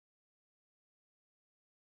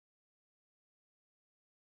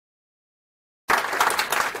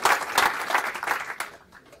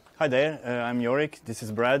Hi there, I'm Yorik, this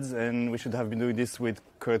is Brad, and we should have been doing this with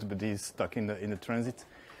Kurt, but he's stuck in the transit,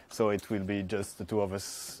 so it will be just the two of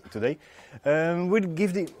us today. We'll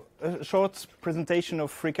give a short presentation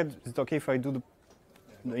of FreeCAD. Is it okay if I do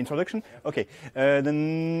the introduction? Okay,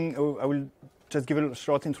 then I will just give a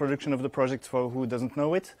short introduction of the project for who doesn't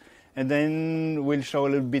know it, and then we'll show a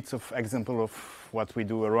little bit of example of what we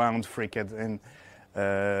do around FreeCAD and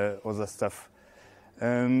other stuff.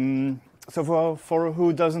 So for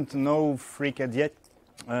who doesn't know FreeCAD yet,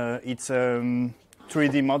 it's a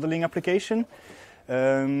 3D modeling application.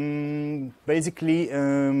 Basically,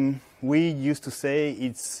 we used to say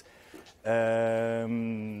it's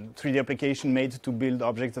 3D application made to build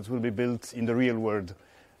objects that will be built in the real world,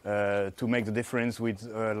 to make the difference with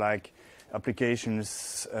like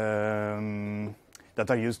applications that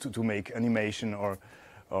are used to make animation or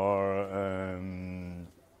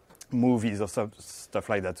movies or stuff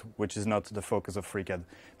like that, which is not the focus of FreeCAD,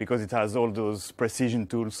 because it has all those precision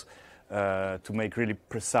tools to make really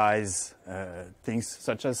precise things,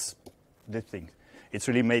 such as this thing. It's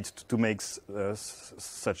really made to make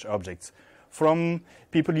such objects. From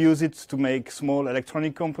people use it to make small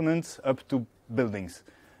electronic components up to buildings.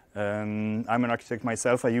 I'm an architect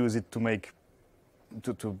myself. I use it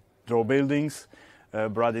to draw buildings.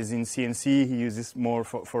 Brad is in CNC. He uses more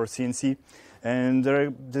for CNC. And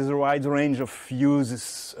there's a wide range of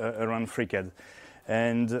uses around FreeCAD.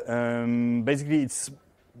 And basically, it's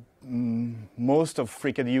most of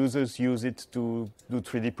FreeCAD users use it to do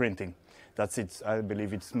 3D printing. That's it, I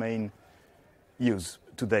believe, its main use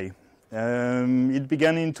today. It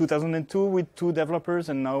began in 2002 with 2 developers,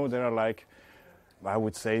 and now there are like, I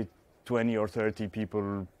would say, 20 or 30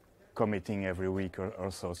 people committing every week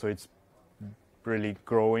or so. So it's really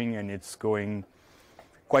growing, and it's going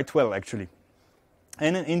quite well, actually.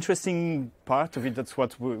 And an interesting part of it, that's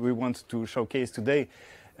what we want to showcase today,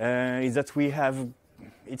 is that we have,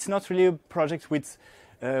 it's not really a project with,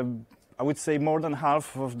 I would say more than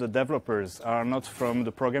half of the developers are not from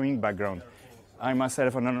the programming background. I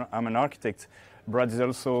myself, I'm an architect. Brad is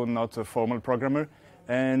also not a formal programmer.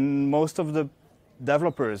 And most of the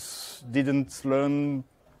developers didn't learn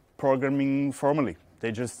programming formally.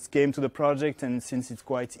 They just came to the project, and since it's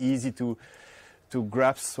quite easy to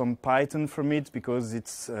grasp some Python from it, because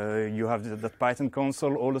it's you have that Python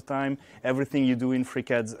console all the time. Everything you do in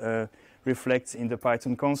FreeCAD reflects in the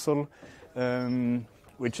Python console,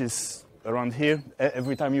 which is around here.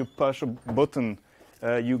 Every time you push a button,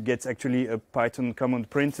 you get actually a Python command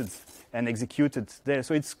printed and executed there.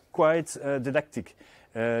 So it's quite didactic.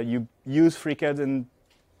 You use FreeCAD and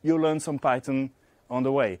you learn some Python on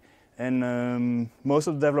the way. And most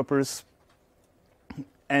of the developers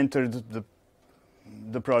entered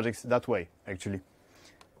the projects that way, actually.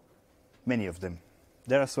 Many of them.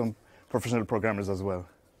 There are some professional programmers as well.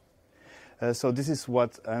 So this is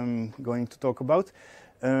what I'm going to talk about.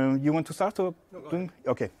 You want to start? Or doing?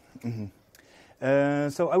 Okay.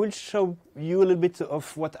 So I will show you a little bit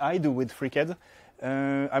of what I do with FreeCAD.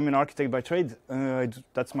 I'm an architect by trade.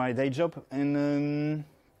 That's my day job. And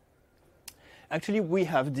actually, we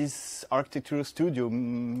have this architectural studio,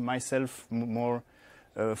 myself, more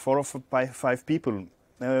 4 or 5 people,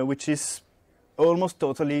 which is almost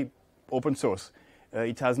totally open source.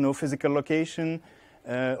 It has no physical location.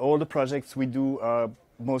 All the projects we do are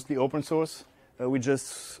mostly open source. We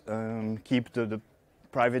just keep the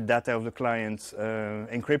private data of the clients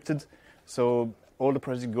encrypted. So all the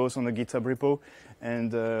project goes on the GitHub repo,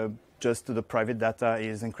 and just the private data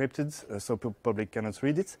is encrypted, so public cannot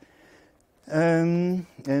read it. And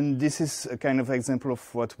this is a kind of example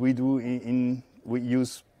of what we do. We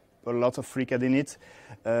use a lot of FreeCAD in it,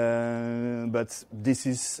 but this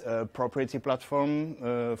is a proprietary platform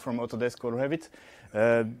from Autodesk or Revit,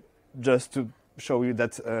 just to show you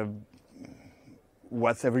that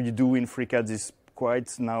whatever you do in FreeCAD is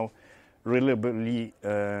quite now reliably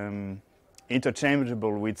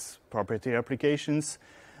interchangeable with proprietary applications.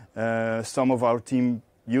 Some of our team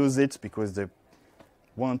use it because they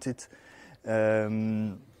want it.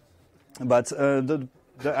 But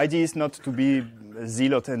the idea is not to be a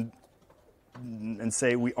zealot and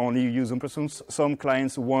say we only use open source. Some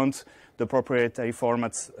clients want the proprietary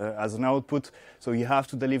formats as an output, so you have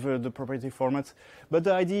to deliver the proprietary format. But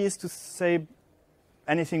the idea is to say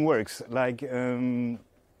anything works. Like you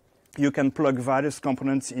can plug various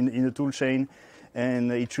components in the tool chain,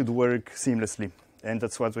 and it should work seamlessly. And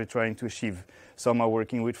that's what we're trying to achieve. Some are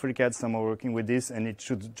working with FreeCAD, some are working with this, and it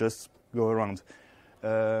should just go around.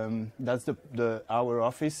 That's our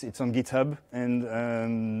office. It's on GitHub, and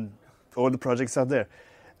all the projects are there.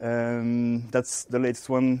 That's the latest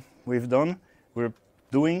one we've done. We're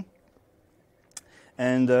doing.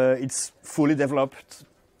 and it's fully developed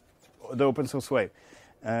the open source way.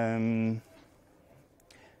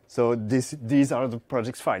 So these are the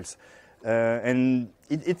project's files, and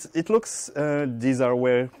it looks these are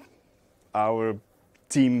where our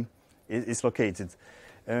team is located.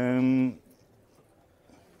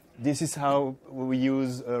 This is how we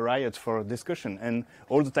use Riot for discussion, and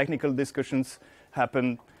all the technical discussions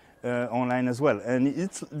happen online as well. And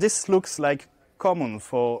this looks like common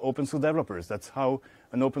for open source developers. That's how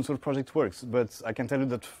an open source project works. But I can tell you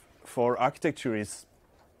that for architecture, it's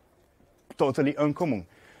totally uncommon.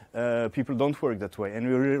 People don't work that way, and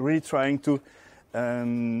we're really trying to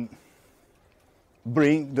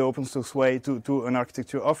bring the open source way to an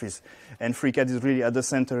architecture office, and FreeCAD is really at the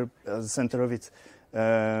center of it.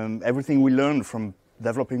 Everything we learn from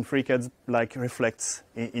developing FreeCAD reflects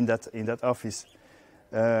in that office.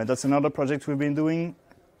 That's another project we've been doing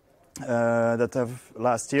that have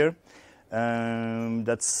last year.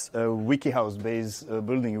 That's a WikiHouse-based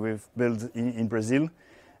building we've built in Brazil.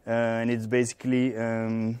 And it's basically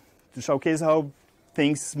to showcase how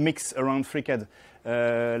things mix around FreeCAD.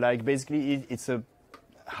 Basically, it's a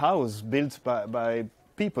house built by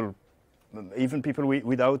people, even people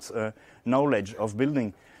without knowledge of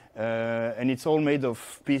building. And it's all made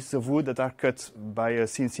of pieces of wood that are cut by a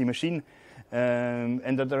CNC machine,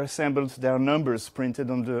 and that are assembled. There are numbers printed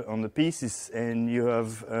on the pieces, and you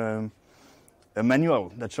have a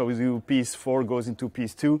manual that shows you piece 4 goes into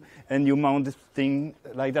piece 2, and you mount the thing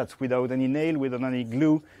like that, without any nail, without any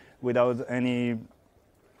glue, without any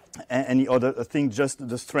other thing, just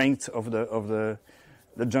the strength of the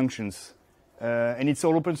junctions. And it's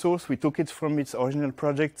all open source. We took it from its original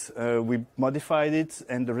project, we modified it,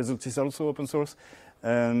 and the result is also open source.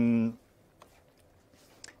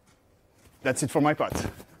 That's it for my part.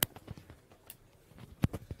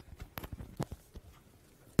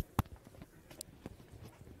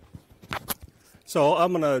 So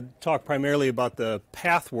I'm going to talk primarily about the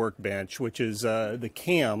path workbench, which is the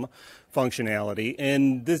CAM functionality.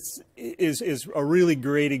 And this is a really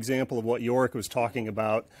great example of what Yorik was talking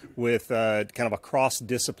about with kind of a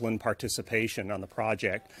cross-discipline participation on the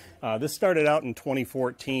project. This started out in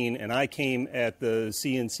 2014, and I came at the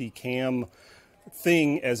CNC CAM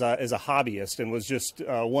thing as a hobbyist, and was just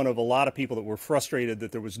one of a lot of people that were frustrated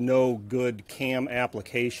that there was no good CAM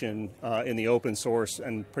application in the open source,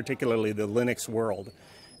 and particularly the Linux world.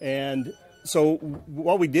 And so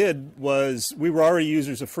what we did was, we were already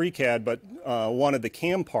users of FreeCAD, but wanted the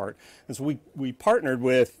CAM part. And so we partnered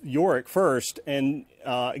with Yorik first, and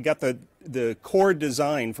got the core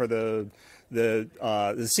design for the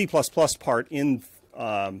C++ part in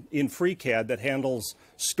FreeCAD that handles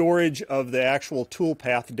storage of the actual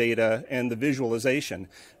toolpath data and the visualization,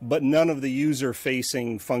 but none of the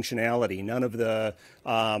user-facing functionality, none of the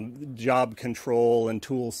job control and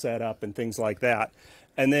tool setup and things like that.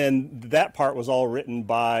 And then that part was all written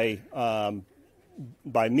by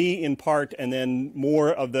me in part, and then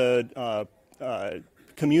more of the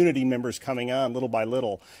community members coming on little by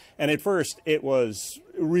little. And at first it was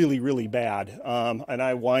really, really bad. And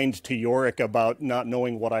I whined to Yorik about not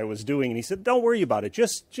knowing what I was doing. And he said, don't worry about it.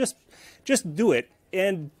 Just do it.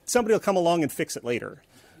 And somebody will come along and fix it later.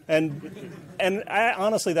 And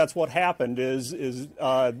honestly, that's what happened is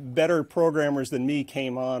better programmers than me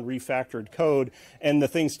came on, refactored code, and the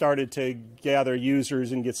thing started to gather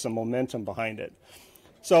users and get some momentum behind it.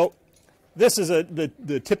 So this is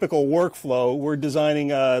the typical workflow. We're designing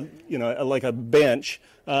like a bench,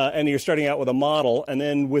 and you're starting out with a model, and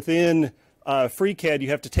then within FreeCAD you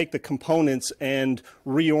have to take the components and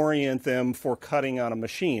reorient them for cutting on a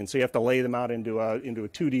machine. So you have to lay them out into a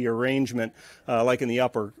 2D arrangement, like in the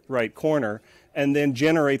upper right corner, and then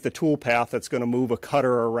generate the tool path that's going to move a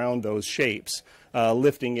cutter around those shapes,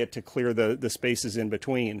 lifting it to clear the spaces in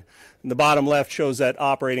between. And the bottom left shows that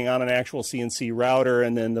operating on an actual CNC router,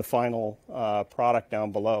 and then the final product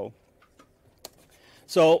down below.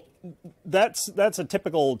 So that's a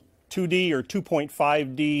typical 2D or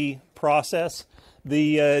 2.5D process.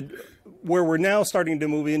 Where we're now starting to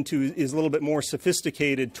move into is a little bit more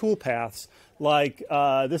sophisticated tool paths, like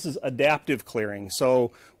this is adaptive clearing.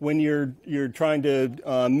 So when you're trying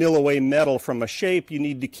to mill away metal from a shape, you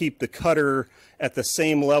need to keep the cutter at the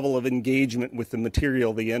same level of engagement with the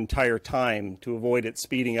material the entire time to avoid it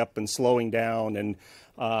speeding up and slowing down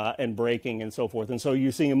and breaking and so forth. And so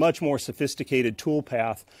you're seeing a much more sophisticated tool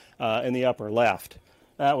path in the upper left.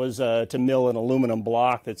 That was to mill an aluminum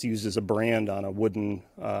block that's used as a brand on a wooden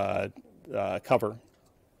cover.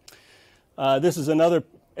 This is another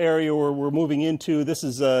area where we're moving into. This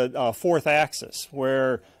is a fourth axis,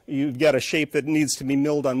 where you've got a shape that needs to be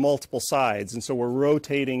milled on multiple sides, and so we're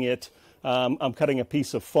rotating it I'm cutting a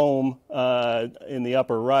piece of foam in the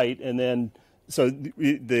upper right, and then so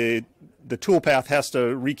the toolpath has to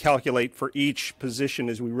recalculate for each position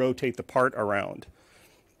as we rotate the part around.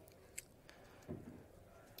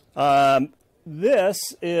 This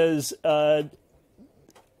is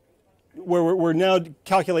where we're now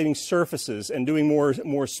calculating surfaces and doing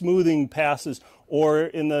more smoothing passes, or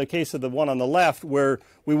in the case of the one on the left, where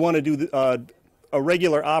we want to do a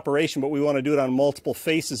regular operation, but we want to do it on multiple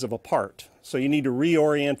faces of a part. So you need to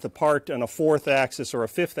reorient the part on a 4th axis or a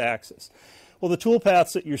 5th axis. Well, the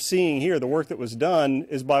toolpaths that you're seeing here, the work that was done,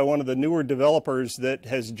 is by one of the newer developers that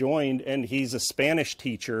has joined, and he's a Spanish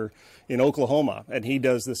teacher in Oklahoma, and he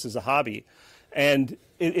does this as a hobby. And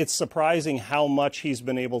it's surprising how much he's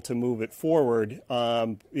been able to move it forward,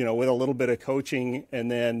 you know, with a little bit of coaching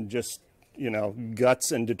and then just, you know,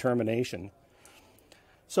 guts and determination.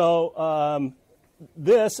 So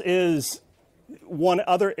this is one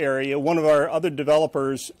other area. One of our other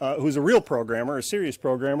developers, who's a real programmer, a serious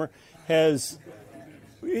programmer, has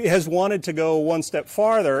wanted to go one step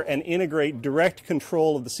farther and integrate direct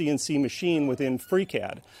control of the CNC machine within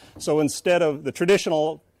FreeCAD. So instead of the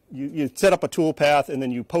traditional, you set up a toolpath and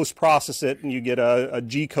then you post-process it and you get a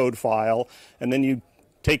G-code file, and then you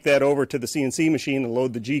take that over to the CNC machine and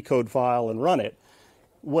load the G-code file and run it.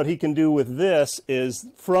 What he can do with this is,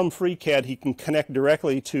 from FreeCAD, he can connect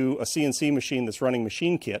directly to a CNC machine that's running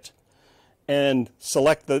Machine Kit and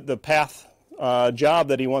select the path job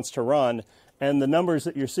that he wants to run. And the numbers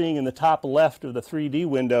that you're seeing in the top left of the 3D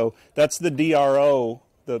window, that's the DRO,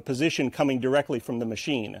 the position coming directly from the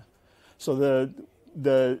machine. So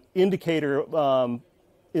the indicator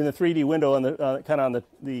in the 3D window on the kind of on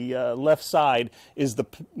the left side is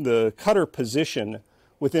the cutter position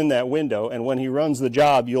within that window, and when he runs the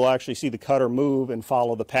job, you'll actually see the cutter move and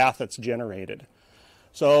follow the path that's generated.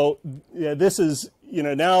 So yeah, this is, you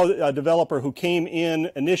know, now a developer who came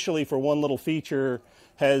in initially for one little feature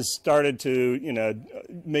has started to, you know,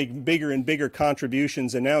 make bigger and bigger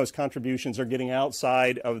contributions, and now his contributions are getting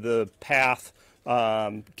outside of the path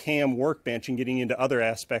CAM workbench and getting into other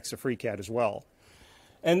aspects of FreeCAD as well.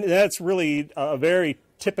 And that's really a very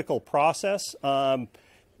typical process. The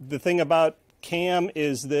thing about CAM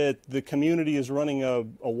is that the community is running a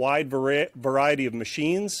wide variety of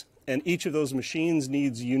machines, and each of those machines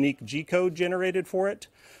needs unique G-code generated for it.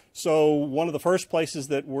 So one of the first places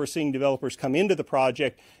that we're seeing developers come into the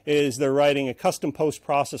project is they're writing a custom post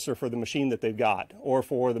processor for the machine that they've got, or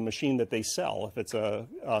for the machine that they sell if it's a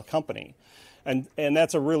company. And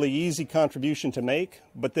that's a really easy contribution to make,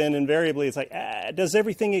 but then invariably it's like, it does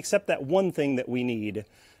everything except that one thing that we need.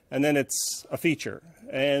 And then it's a feature.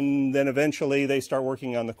 And then eventually they start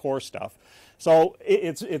working on the core stuff. So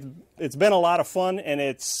it's been a lot of fun, and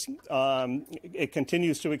it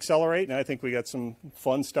continues to accelerate, and I think we got some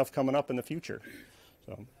fun stuff coming up in the future.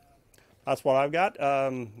 So that's what I've got.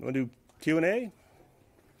 We'll do Q&A.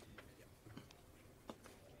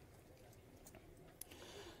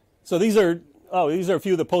 So these are a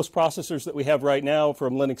few of the post processors that we have right now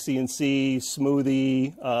from Linux CNC,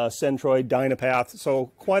 Smoothie, Centroid, Dynapath.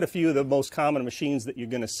 So quite a few of the most common machines that you're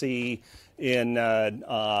going to see in,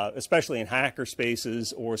 especially in hacker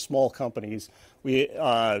spaces or small companies, we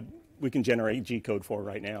can generate G-code for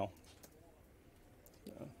right now.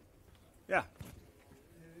 Yeah. I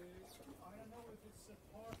don't know if it's a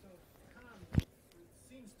part of CAM. It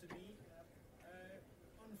seems to be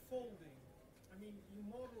unfolding. I mean, you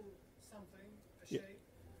model something, a shape,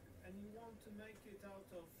 and you want to make it out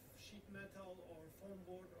of sheet metal or foam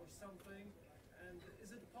board or something. And is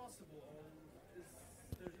it possible, or is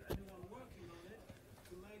there anyone working on it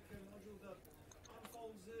to make a module that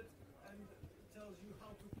unfolds it and tells you how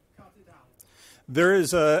to cut it out? There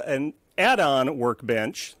is an add-on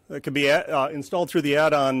workbench that could be installed through the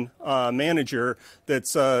add-on manager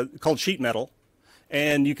that's called sheet metal.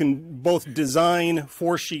 And you can both design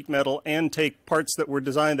for sheet metal and take parts that were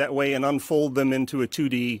designed that way and unfold them into a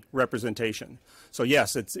 2D representation. So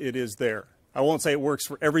yes, it is there. I won't say it works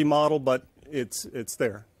for every model, but it's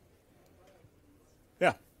there.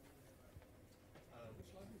 Yeah. Which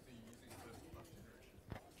libraries are you using for toolpath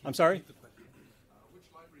generation? I'm sorry? Which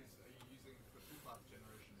libraries are you using for toolpath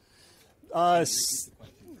generation?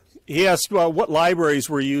 He asked what libraries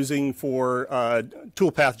we're using for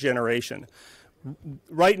toolpath generation.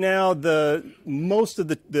 Right now, most of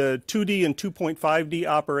the 2D and 2.5D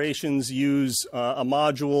operations use a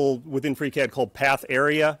module within FreeCAD called Path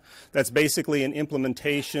Area. That's basically an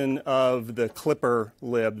implementation of the Clipper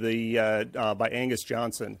lib by Angus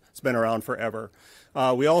Johnson. It's been around forever.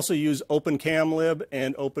 We also use OpenCamLib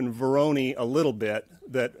and OpenVeroni a little bit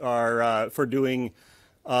that are for doing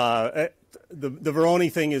The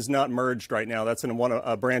Veroni thing is not merged right now. That's in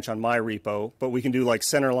a branch on my repo, but we can do like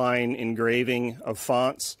centerline engraving of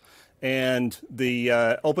fonts. And the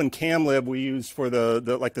Open CamLib we use for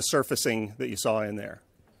the surfacing that you saw in there.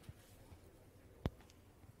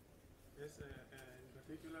 Yes, in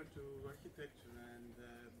particular to architecture and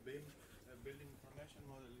building information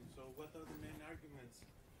modeling. So what are the main arguments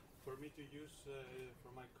for me to use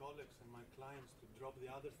for my colleagues and my clients to drop the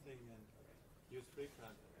other thing and use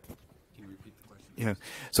FreeCAD? Can you repeat the question? Yeah.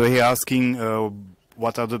 So he's asking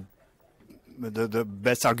what are the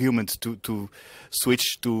best argument to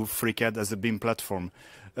switch to FreeCAD as a BIM platform.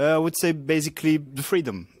 I would say basically the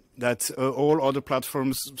freedom that all other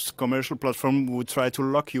platforms, commercial platform, would try to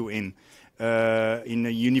lock you in a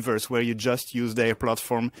universe where you just use their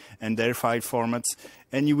platform and their file formats,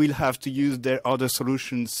 and you will have to use their other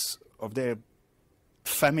solutions of their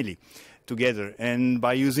family together. And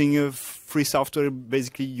by using free software,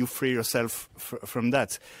 basically you free yourself from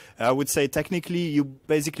that. I would say technically you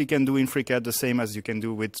basically can do in FreeCAD the same as you can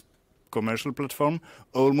do with commercial platform.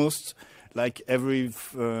 Almost like every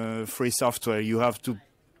free software, you have to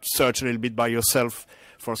search a little bit by yourself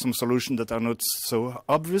for some solutions that are not so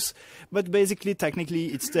obvious. But basically, technically,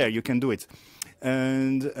 it's there. You can do it.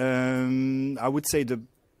 And I would say the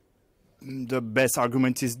best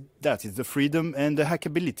argument is that it's the freedom and the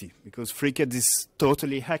hackability, because FreeCAD is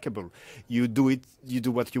totally hackable. You do it, you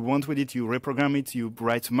do what you want with it, you reprogram it, you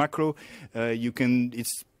write macro, it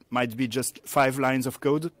might be just 5 lines of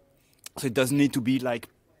code, so it doesn't need to be like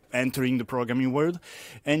entering the programming word,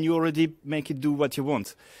 and you already make it do what you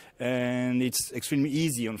want. And it's extremely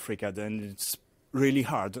easy on FreeCAD, and it's really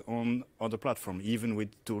hard on other platforms, even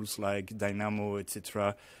with tools like Dynamo,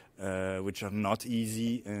 etc., which are not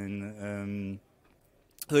easy, and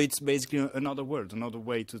so it's basically another world, another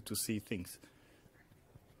way to see things.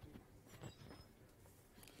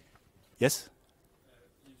 Yes?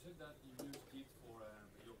 You said that you use Git for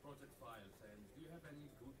your project files, and do you have any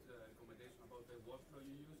good recommendation about the workflow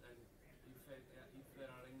you use, and if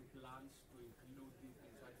there are any plans to include it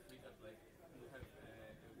inside FreeCAD, like you have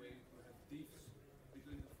a way to have diffs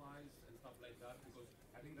between the files and stuff like that? Because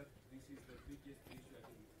I think that this is the biggest issue I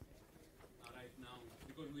think right now,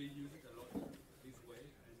 because we use it a lot this way,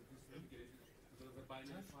 and this is the biggest issue because of the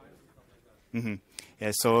binary files and stuff like that. Mm-hmm.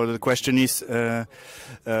 Yeah, so the question is,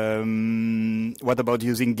 what about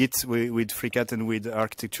using Git with FreeCAD and with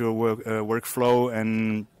architectural workflow,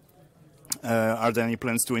 and are there any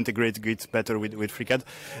plans to integrate Git better with FreeCAD?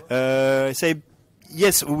 I say,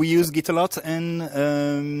 yes, we use Git a lot, and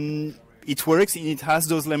it works, and it has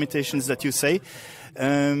those limitations that you say.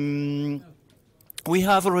 We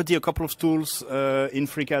have already a couple of tools in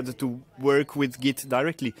FreeCAD to work with Git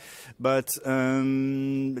directly, but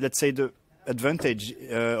let's say the advantage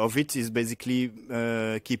of it is basically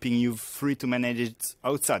keeping you free to manage it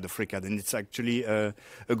outside of FreeCAD, and it's actually a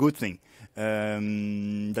good thing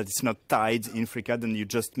that it's not tied in FreeCAD, and you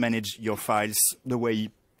just manage your files the way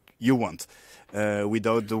you want,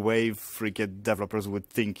 without the way FreeCAD developers would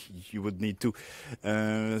think you would need to.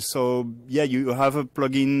 So yeah, you have a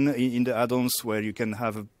plugin in the add-ons where you can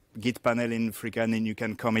have a Git panel in FreeCAD and you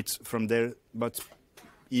can commit from there, but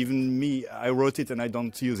even me, I wrote it and I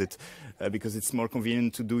don't use it because it's more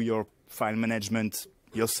convenient to do your file management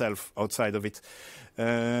yourself outside of it.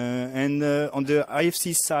 And on the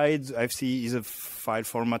IFC side, IFC is a file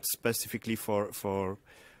format specifically for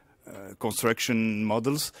construction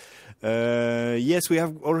models. Yes, we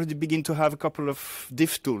have already begun to have a couple of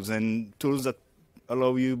diff tools and tools that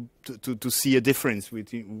allow you to see a difference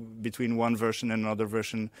between one version and another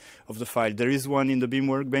version of the file. There is one in the BIM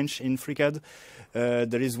Workbench in FreeCAD.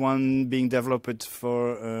 There is one being developed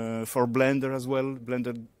for Blender as well.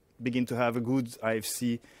 Blender begin to have a good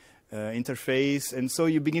IFC interface, and so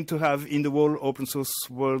you begin to have in the whole open source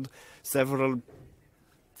world several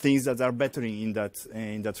things that are better in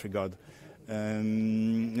that regard.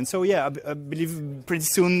 And so yeah, I believe pretty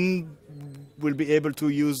soon we'll be able to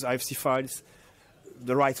use IFC files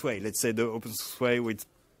the right way, let's say the open source way with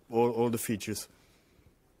all the features.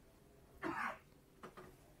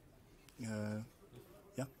 Yeah.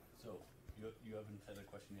 So you haven't had a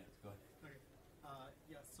question yet. Go ahead. Okay.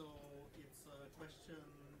 Yeah. So it's a question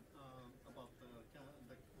about the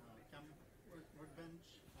CAM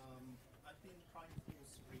workbench. I've been trying to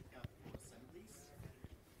use FreeCAD for assemblies,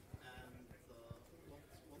 and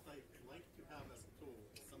what I like to have as a tool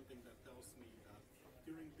is something that tells me that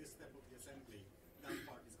during this step of the assembly, that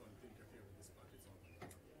part is going to interfere with this part. It's on.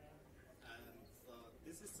 And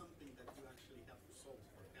this is something that you actually have to solve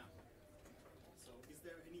for CAM. So is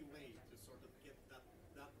there any way to sort of get that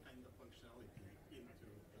kind of functionality into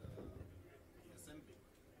the assembly?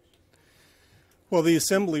 Well, the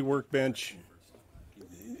assembly workbench,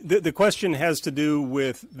 the question has to do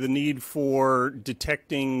with the need for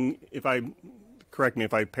detecting, correct me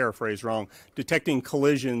if I paraphrase wrong, detecting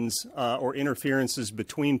collisions or interferences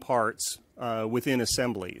between parts within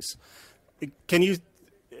assemblies. Can you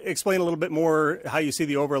explain a little bit more how you see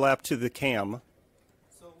the overlap to the CAM?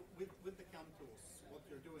 So with the CAM tools, what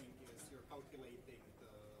you're doing is you're calculating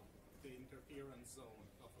the interference zone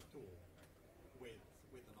of a tool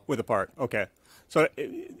with a part. Okay. So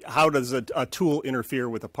how does a tool interfere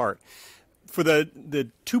with a part? For the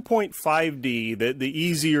 2.5D, the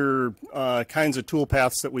easier kinds of tool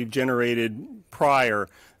paths that we've generated prior,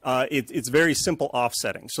 it's very simple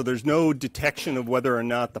offsetting. So there's no detection of whether or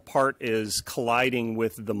not the part is colliding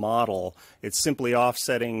with the model. It's simply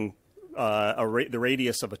offsetting the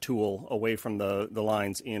radius of a tool away from the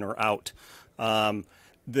lines in or out.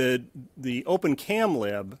 The open cam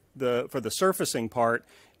lib, for the surfacing part,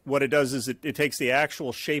 what it does is it takes the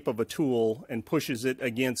actual shape of a tool and pushes it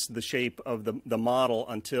against the shape of the model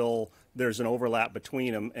until there's an overlap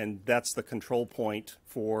between them, and that's the control point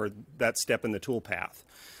for that step in the tool path.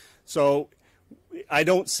 So I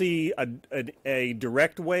don't see a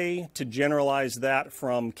direct way to generalize that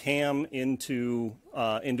from CAM into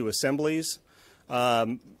assemblies.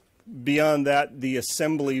 Beyond that, the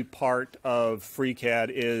assembly part of FreeCAD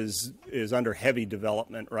is under heavy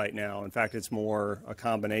development right now. In fact, it's more a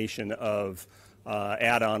combination of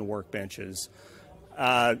add-on workbenches.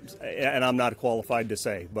 And I'm not qualified to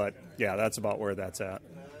say, but yeah, that's about where that's at.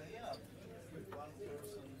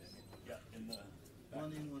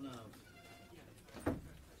 One in, one out.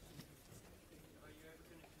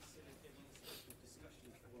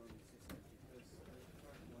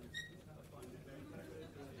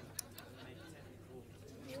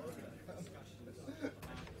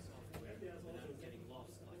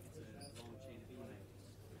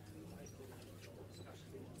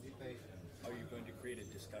 Are you going to create a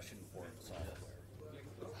discussion forum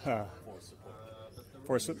software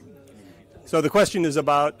for support? So the question is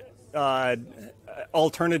about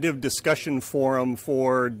alternative discussion forum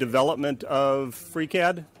for development of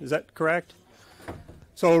FreeCAD. Is that correct?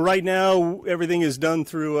 So right now, everything is done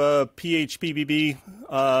through a PHPBB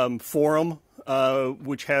forum,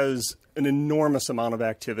 which has an enormous amount of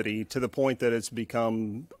activity to the point that it's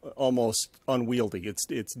become almost unwieldy.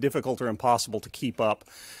 It's difficult or impossible to keep up.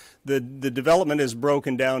 The development is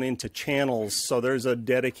broken down into channels, so there's a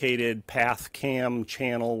dedicated path CAM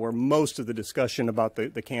channel where most of the discussion about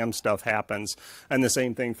the CAM stuff happens, and the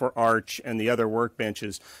same thing for Arch and the other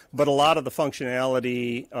workbenches. But a lot of the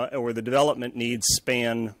functionality or the development needs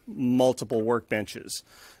span multiple workbenches.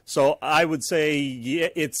 So I would say yeah,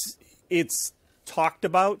 it's talked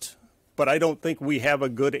about, but I don't think we have a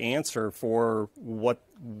good answer for what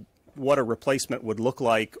a replacement would look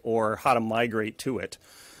like or how to migrate to it.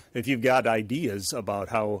 If you've got ideas about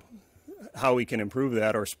how we can improve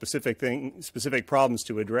that or specific problems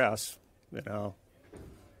to address, you know.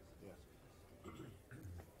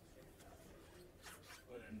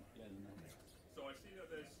 So I see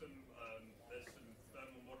that there's some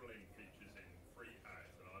thermal modeling features in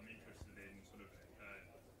FreeCAD, and I'm interested in sort of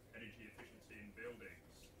energy efficiency in buildings.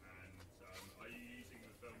 And are you using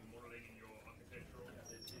the thermal modeling in your architectural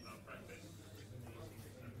practice?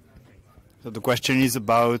 So the question is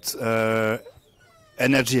about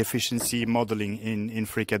energy efficiency modeling in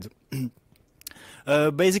FreeCAD.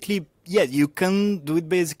 Basically, yeah, you can do it.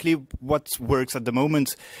 Basically, what works at the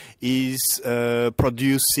moment is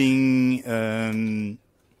producing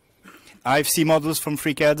IFC models from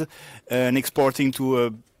FreeCAD and exporting to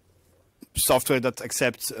a software that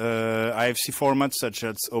accepts IFC formats such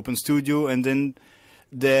as OpenStudio, and then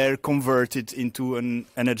they're converted into an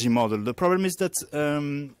energy model. The problem is that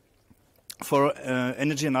for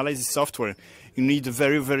energy analysis software, you need a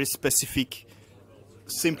very, very specific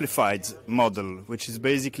simplified model, which is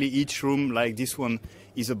basically each room, like this one,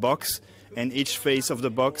 is a box, and each face of the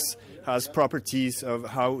box has properties of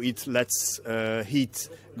how it lets heat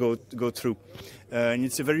go through. And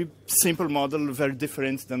it's a very simple model, very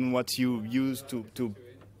different than what you use to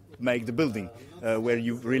make the building, where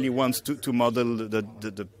you really want to model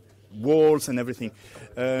the walls and everything.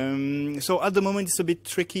 So at the moment it's a bit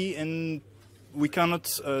tricky, and we cannot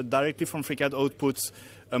directly from FreeCAD output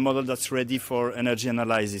a model that's ready for energy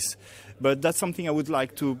analysis. But that's something I would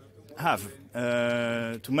like to have,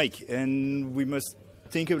 to make. And we must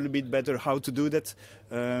think a little bit better how to do that,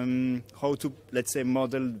 how to, let's say,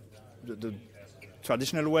 model the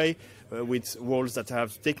traditional way with walls that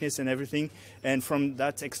have thickness and everything, and from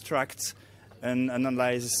that extract an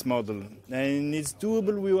analysis model. And it's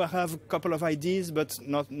doable. We will have a couple of ideas, but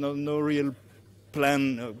no real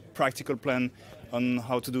plan, practical plan on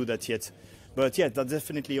how to do that yet. But yeah, that's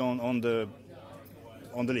definitely on the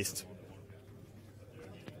list.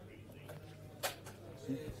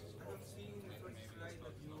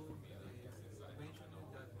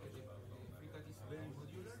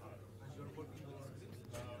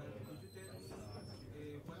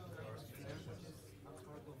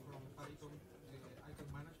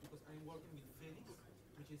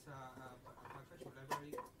 Is a package or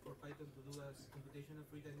library for Python to do as computational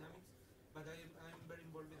free dynamics, but I'm very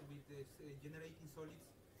involved with this, generating solids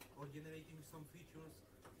or generating some features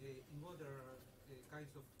in other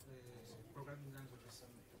kinds of programming languages.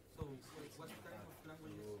 So what kind of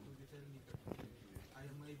languages would you tell me that I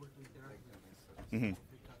am able to interact with?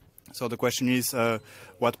 So the question is,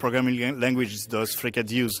 what programming languages does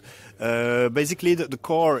FreeCAD use? Basically, the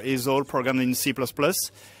core is all programmed in C++.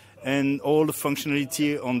 And all the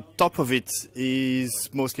functionality on top of it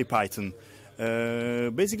is mostly Python.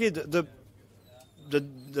 Basically, the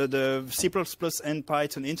C++ and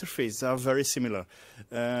Python interface are very similar.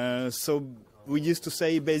 So we used to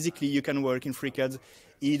say basically you can work in FreeCAD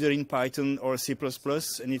either in Python or C++,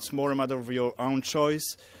 and it's more a matter of your own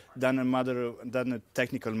choice than a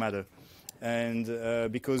technical matter. And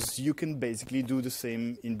because you can basically do the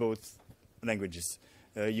same in both languages.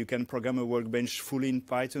 You can program a workbench fully in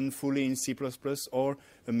Python, fully in C++, or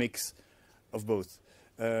a mix of both.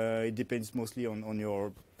 It depends mostly on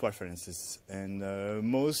your preferences. And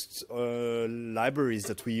most libraries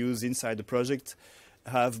that we use inside the project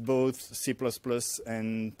have both C++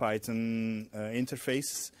 and Python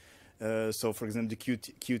interface. So, for example, the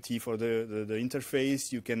Qt for the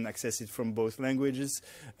interface, you can access it from both languages.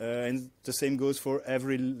 And the same goes for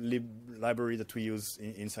every library that we use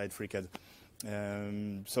inside FreeCAD.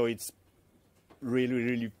 So it's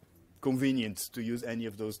really convenient to use any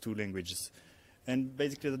of those two languages. And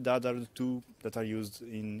basically that are the two that are used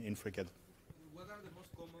in FreeCAD. What are the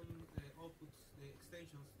most common outputs,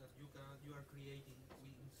 extensions that you are creating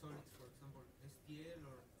in solids, for example, STL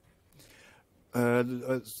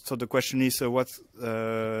or? So the question is what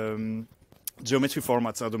geometry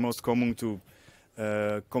formats are the most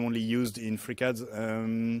commonly used in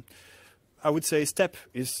FreeCAD. I would say STEP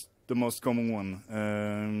is the most common one.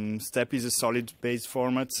 STEP is a solid-based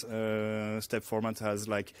format. STEP format has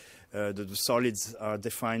like the solids are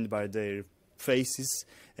defined by their faces,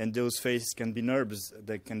 and those faces can be NURBs.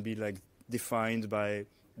 They can be like defined by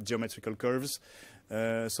geometrical curves.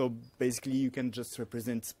 So basically, you can just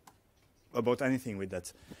represent about anything with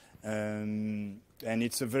that, and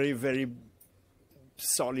it's a very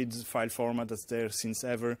solid file format that's there since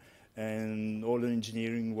ever, and all the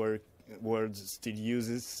engineering world still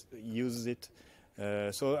uses it.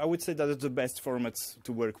 So I would say that it's the best format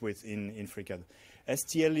to work with in FreeCAD.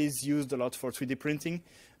 STL is used a lot for 3D printing,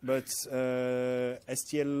 but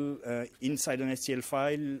STL inside an STL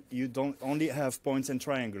file, you don't only have points and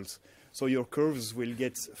triangles. So your curves will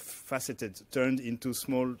get faceted, turned into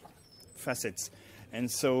small facets.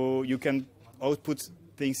 And so you can output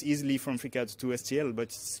things easily from FreeCAD to STL, but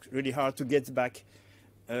it's really hard to get back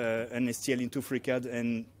an STL into FreeCAD,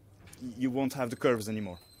 and you won't have the curves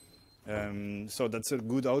anymore. So that's a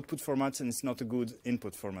good output format, and it's not a good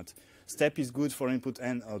input format. STEP is good for input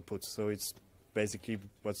and output, so it's basically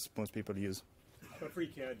what most people use. But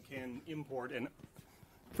FreeCAD can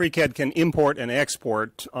import and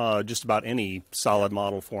export just about any solid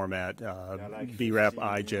model format, like BREP,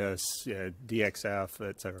 IGES, DXF,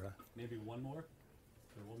 etc. Maybe one more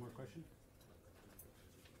question?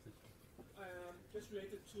 Just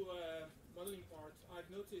related to modeling part, I've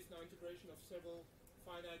noticed now integration of several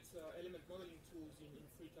finite element modeling tools in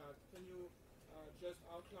FreeCAD. Can you just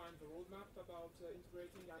outline the roadmap about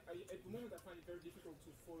integrating? At the moment, I find it very difficult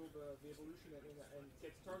to follow the evolution and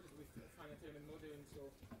get started with finite element modeling.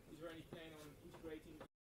 So, is there any plan on integrating